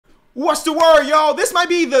What's the word, y'all? This might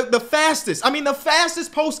be the fastest. The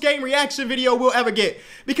fastest post-game reaction video we'll ever get.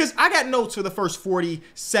 Because I got notes for the first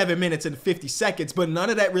 47 minutes and 50 seconds, but none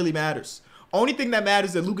of that really matters. Only thing that matters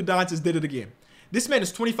is that Luka Doncic did it again. This man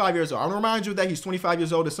is 25 years old. I want to remind you that he's 25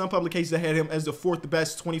 years old. There's some publications that had him as the fourth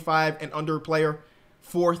best 25 and under player.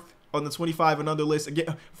 Fourth on the 25 and under list.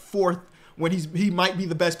 Again, fourth when he might be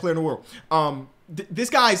the best player in the world. This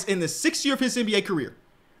guy's in the 6th year of his NBA career.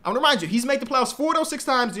 I want to remind you, he's made the playoffs 4 of those 6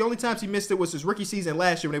 times. The only times he missed it was his rookie season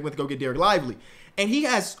last year when they went to go get Derek Lively. And he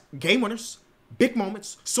has game winners, big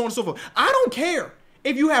moments, so on and so forth. I don't care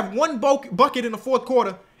if you have one bucket in the 4th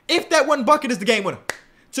quarter, if that one bucket is the game winner.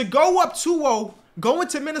 To go up 2-0, go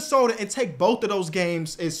into Minnesota and take both of those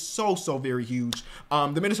games is so very huge.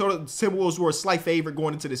 The Minnesota Timberwolves were a slight favorite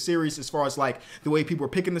going into the series as far as like the way people were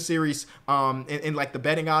picking the series and like the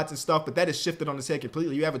betting odds and stuff, but that has shifted on its head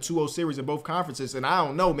completely. You have a 2-0 series in both conferences, and I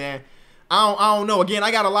don't know, man. I don't know. Again,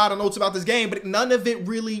 I got a lot of notes about this game, but none of it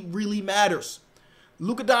really matters.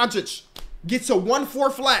 Luka Doncic gets a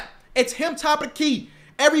 1-4 flat. It's him top of the key.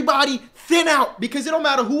 Everybody thin out because it don't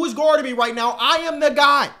matter who is guarding me right now. I am the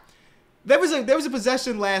guy. There was a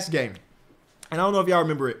possession last game, and I don't know if y'all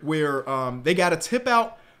remember it, where they got a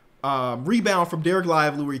tip-out rebound from Derek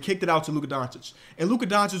Lively where he kicked it out to Luka Doncic. And Luka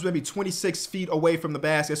Doncic was maybe 26 feet away from the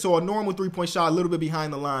basket, so a normal three-point shot a little bit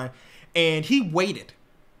behind the line. And he waited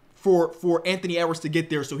for Anthony Edwards to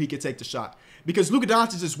get there so he could take the shot. Because Luka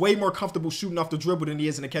Doncic is way more comfortable shooting off the dribble than he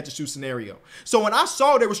is in a catch-and-shoot scenario. So when I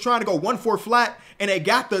saw they was trying to go 1-4 flat and they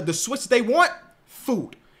got the switch they want,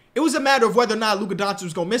 food. It was a matter of whether or not Luka Doncic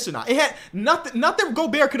was gonna miss or not. It had nothing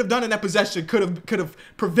Gobert could have done in that possession could have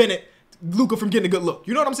prevented Luka from getting a good look.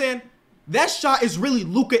 You know what I'm saying? That shot is really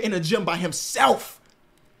Luka in a gym by himself.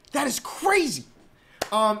 That is crazy.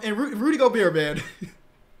 And Rudy Gobert, man.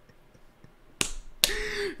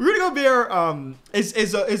 Rudy Gobert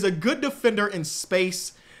is a good defender in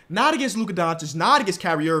space. Not against Luka Doncic, not against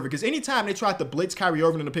Kyrie Irving, because anytime they tried to blitz Kyrie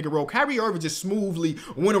Irving in the pick and roll, Kyrie Irving just smoothly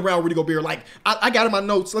went around Rudy Gobert. Like, I got in my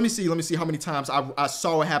notes. Let me see how many times I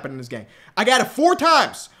saw it happen in this game. I got it 4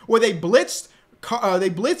 times where they blitzed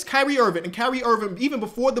Kyrie Irving, and Kyrie Irving, even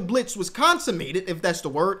before the blitz was consummated, if that's the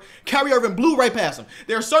word, Kyrie Irving blew right past him.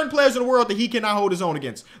 There are certain players in the world that he cannot hold his own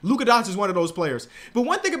against. Luka Doncic is one of those players. But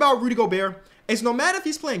one thing about Rudy Gobert is no matter if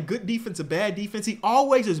he's playing good defense or bad defense, he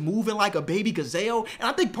always is moving like a baby gazelle. And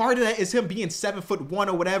I think part of that is him being 7'1"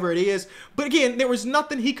 or whatever it is. But again, there was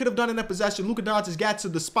nothing he could have done in that possession. Luka Doncic got to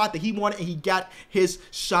the spot that he wanted, and he got his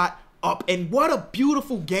shot up. And what a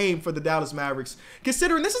beautiful game for the Dallas Mavericks,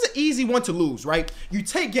 considering this is an easy one to lose, right? You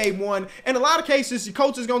take game 1, and in a lot of cases, your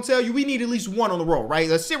coach is going to tell you we need at least 1 on the road, right?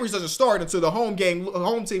 The series doesn't start until the home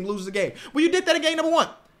team loses the game. Well, you did that in game number 1.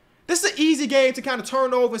 This is an easy game to kind of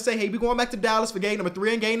turn over and say, hey, we're going back to Dallas for game number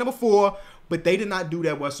 3 and game number 4, but they did not do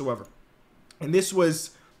that whatsoever. And this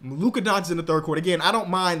was Luka Doncic in the 3rd quarter. Again, I don't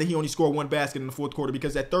mind that he only scored 1 basket in the 4th quarter,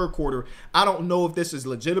 because that 3rd quarter, I don't know if this is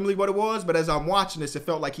legitimately what it was, but as I'm watching this, it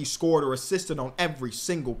felt like he scored or assisted on every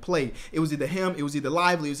single play. It was either him, it was either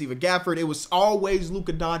Lively, it was either Gafford. It was always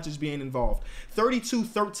Luka Doncic being involved. 32,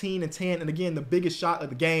 13, and 10, and again, the biggest shot of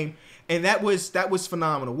the game. And that was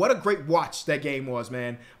phenomenal. What a great watch that game was,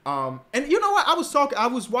 man. And you know what? I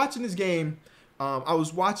was watching this game. I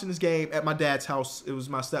was watching this game at my dad's house. It was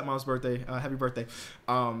my stepmom's birthday. Happy birthday.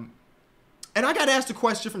 And I got asked a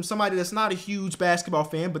question from somebody that's not a huge basketball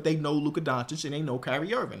fan, but they know Luka Doncic and they know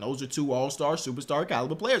Kyrie Irving. Those are 2 all-star, superstar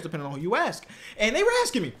caliber players, depending on who you ask. And they were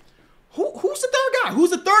asking me, who's the 3rd guy? Who's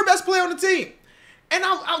the 3rd best player on the team? And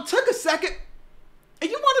I took a second.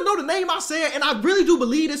 And you want to know the name I said, and I really do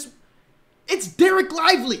believe this. It's Derek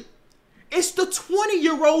Lively. It's the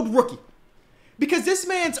 20-year-old rookie. Because this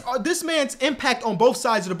man's impact on both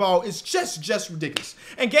sides of the ball is just ridiculous.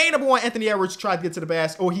 And game number 1, Anthony Edwards tried to get to the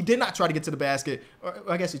basket, or he did not try to get to the basket. Or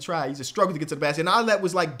I guess he tried. He just struggled to get to the basket. And all that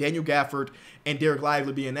was like Daniel Gafford and Derek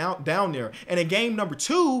Lively being down there. And in game number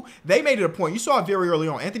 2, they made it a point. You saw it very early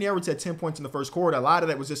on. Anthony Edwards had 10 points in the 1st quarter. A lot of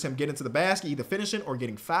that was just him getting to the basket, either finishing or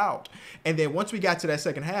getting fouled. And then once we got to that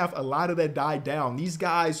 2nd half, a lot of that died down. These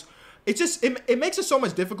guys, it makes it so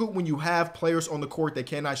much difficult when you have players on the court that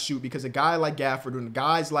cannot shoot, because a guy like Gafford and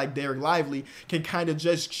guys like Derek Lively can kind of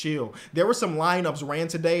just chill. There were some lineups ran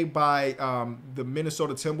today by the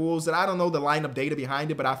Minnesota Timberwolves that I don't know the lineup data behind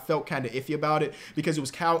it, but I felt kind of iffy about it, because it was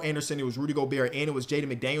Kyle Anderson, it was Rudy Gobert, and it was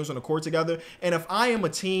Jaden McDaniels on the court together. And if I am a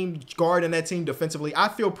team guarding that team defensively, I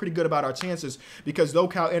feel pretty good about our chances, because though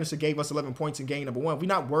Kyle Anderson gave us 11 points in game number 1, we're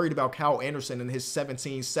not worried about Kyle Anderson and his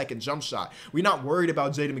 17-second jump shot. We're not worried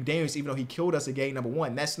about Jaden McDaniels, even though he killed us at game number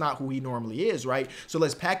 1. That's not who he normally is, right? So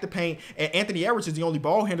let's pack the paint. And Anthony Edwards is the only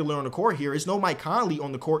ball handler on the court here. There's no Mike Conley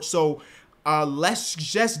on the court. So Let's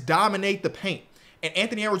just dominate the paint. And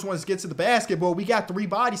Anthony Edwards wants to get to the basketball. We got 3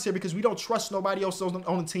 bodies here because we don't trust nobody else on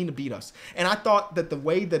the team to beat us. And I thought that the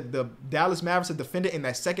way that the Dallas Mavericks had defended in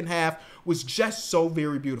that second half was just so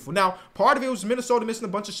very beautiful. Now, part of it was Minnesota missing a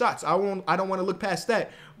bunch of shots. I don't want to look past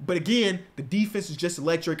that. But again, the defense is just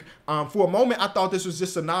electric. For a moment, I thought this was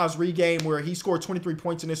just a Naz Reid game where he scored 23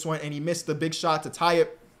 points in this one and he missed the big shot to tie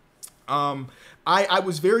it. I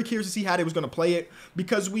was very curious to see how they was going to play it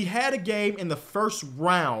because we had a game in the first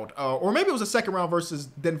round, or maybe it was a second round versus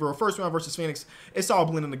Denver, or first round versus Phoenix. It's all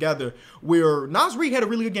blending together where Naz Reid had a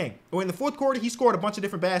really good game. In the fourth quarter, he scored a bunch of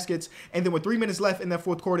different baskets, and then with 3 minutes left in that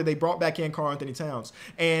fourth quarter, they brought back in Karl-Anthony Towns.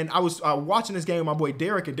 And I was watching this game with my boy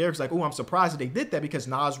Derek, and Derek's like, oh, I'm surprised that they did that because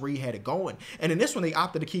Naz Reid had it going. And in this one, they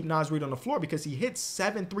opted to keep Naz Reid on the floor because he hit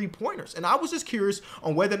 7 3-pointers. And I was just curious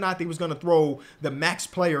on whether or not they was going to throw the max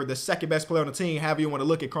player, the second best player on the team, however you want to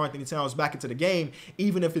look at Karl-Anthony Towns, back into the game,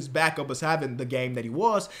 even if his backup was having the game that he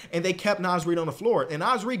was, and they kept Naz Reid on the floor. And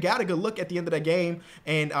Naz Reid got a good look at the end of that game,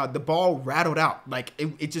 and the ball rattled out. Like,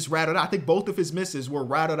 it just rattled out. I think both of his misses were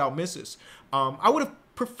rattled out misses. I would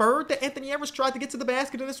have preferred that Anthony Edwards tried to get to the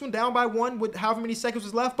basket in this one, down by 1 with however many seconds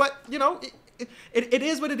was left, but, you know, it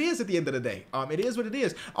is what it is at the end of the day. It is what it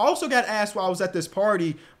is. I also got asked while I was at this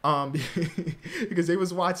party because they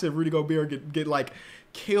was watching Rudy Gobert get like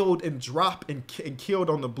killed and dropped and killed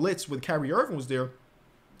on the blitz when Kyrie Irving was there.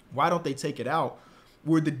 Why don't they take it out?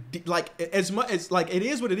 Where as much as like it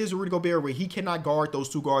is what it is with Rudy Gobert, where he cannot guard those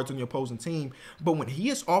 2 guards on the opposing team, but when he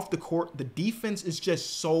is off the court, the defense is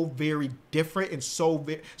just so very different and so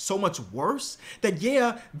much worse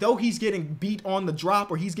that though he's getting beat on the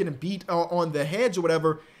drop or he's getting beat on the hedge or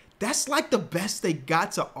whatever, that's like the best they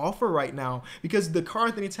got to offer right now because the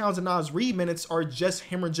Karl-Anthony Towns and Naz Reid minutes are just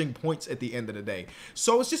hemorrhaging points at the end of the day.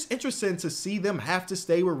 So it's just interesting to see them have to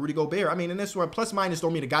stay with Rudy Gobert. I mean, in this one, plus minus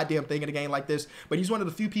don't mean a goddamn thing in a game like this, but he's one of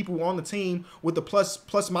the few people on the team with the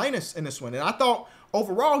plus minus in this one. And I thought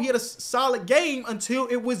overall he had a solid game until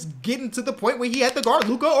it was getting to the point where he had to guard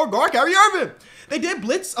Luka or guard Kyrie Irving. They did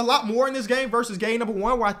blitz a lot more in this game versus game number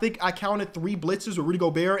 1, where I think I counted 3 blitzes with Rudy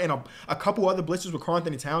Gobert and a couple other blitzes with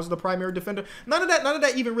Karl-Anthony Towns as the primary defender. None of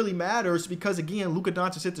that even really matters because, again, Luka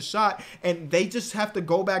Doncic hit the shot and they just have to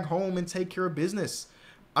go back home and take care of business.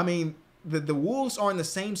 I mean, the Wolves are in the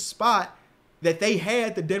same spot that they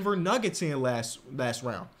had the Denver Nuggets in last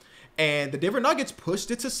round. And the Denver Nuggets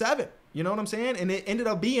pushed it to 7. You know what I'm saying? And it ended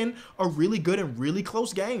up being a really good and really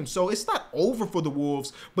close game. So it's not over for the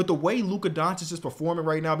Wolves, but the way Luka Doncic is performing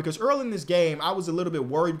right now, because early in this game, I was a little bit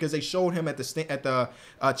worried because they showed him at the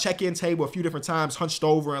check-in table a few different times, hunched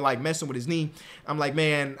over and like messing with his knee. I'm like,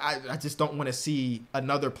 man, I just don't want to see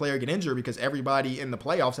another player get injured because everybody in the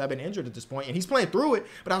playoffs have been injured at this point. And he's playing through it,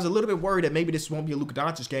 but I was a little bit worried that maybe this won't be a Luka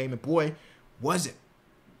Doncic game. And boy, was it.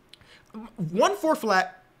 1-4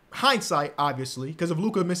 flat. Hindsight, obviously, because if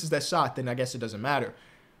Luka misses that shot, then I guess it doesn't matter.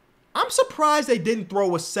 I'm surprised they didn't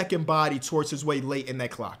throw a second body towards his way late in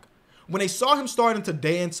that clock. When they saw him starting to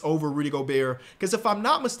dance over Rudy Gobert, because if I'm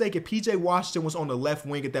not mistaken, P.J. Washington was on the left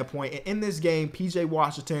wing at that point, and in this game, P.J.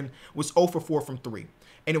 Washington was 0 for 4 from 3,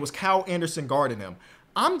 and it was Kyle Anderson guarding him.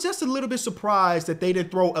 I'm just a little bit surprised that they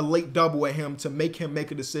didn't throw a late double at him to make him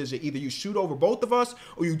make a decision. Either you shoot over both of us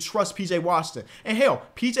or you trust P.J. Washington. And hell,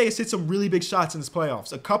 P.J. has hit some really big shots in his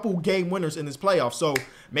playoffs, a couple game winners in his playoffs. So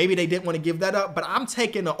maybe they didn't want to give that up. But I'm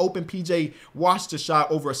taking an open P.J. Washington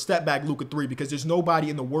shot over a step back Luka 3 because there's nobody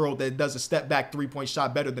in the world that does a step back 3-point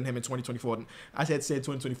shot better than him in 2024. I said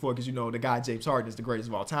 2024 because, you know, the guy James Harden is the greatest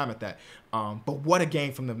of all time at that. But what a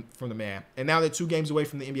game from the man. And now they're 2 games away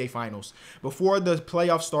from the NBA Finals. Before the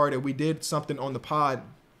playoffs started, we did something on the pod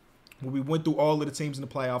where we went through all of the teams in the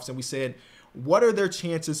playoffs and we said, what are their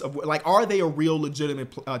chances of, like, are they a real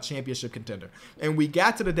legitimate championship contender? And we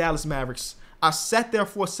got to the Dallas Mavericks. I sat there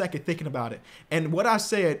for a second thinking about it. And what I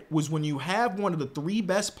said was when you have one of the 3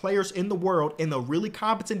 best players in the world in a really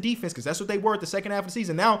competent defense, because that's what they were at the second half of the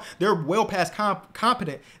season. Now they're well past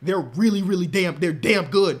competent. They're really damn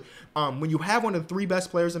good. When you have one of the 3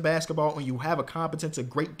 best players in basketball and you have a competent to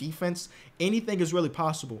great defense, anything is really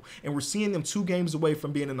possible. And we're seeing them 2 games away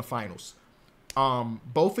from being in the finals.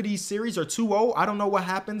 Both of these series are 2-0. I don't know what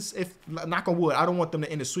happens if, knock on wood, I don't want them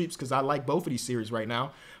to end the sweeps because I like both of these series right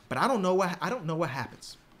now. But I don't know what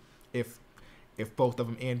happens if both of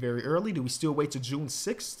them end very early. Do we still wait till June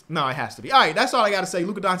 6th? No, it has to be. All right, that's all I got to say.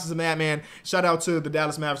 Luka Doncic is a madman. Shout out to the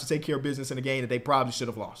Dallas Mavericks to take care of business in a game that they probably should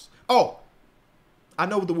have lost. Oh, I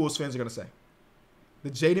know what the Wolves fans are going to say.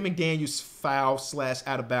 The Jaden McDaniels foul /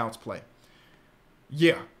 out of bounds play.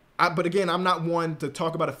 Yeah. But again, I'm not one to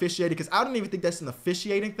talk about officiating because I don't even think that's an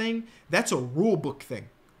officiating thing. That's a rule book thing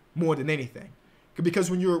more than anything.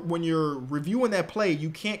 Because when you're reviewing that play, you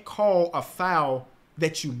can't call a foul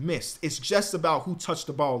that you missed. It's just about who touched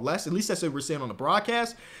the ball less. At least that's what we're saying on the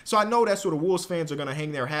broadcast. So I know that's where the Wolves fans are going to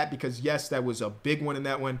hang their hat because, yes, that was a big one in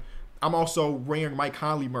that one. I'm also wearing Mike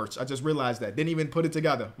Conley merch. I just realized that. Didn't even put it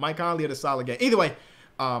together. Mike Conley had a solid game. Either way,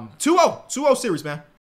 2-0 series, man.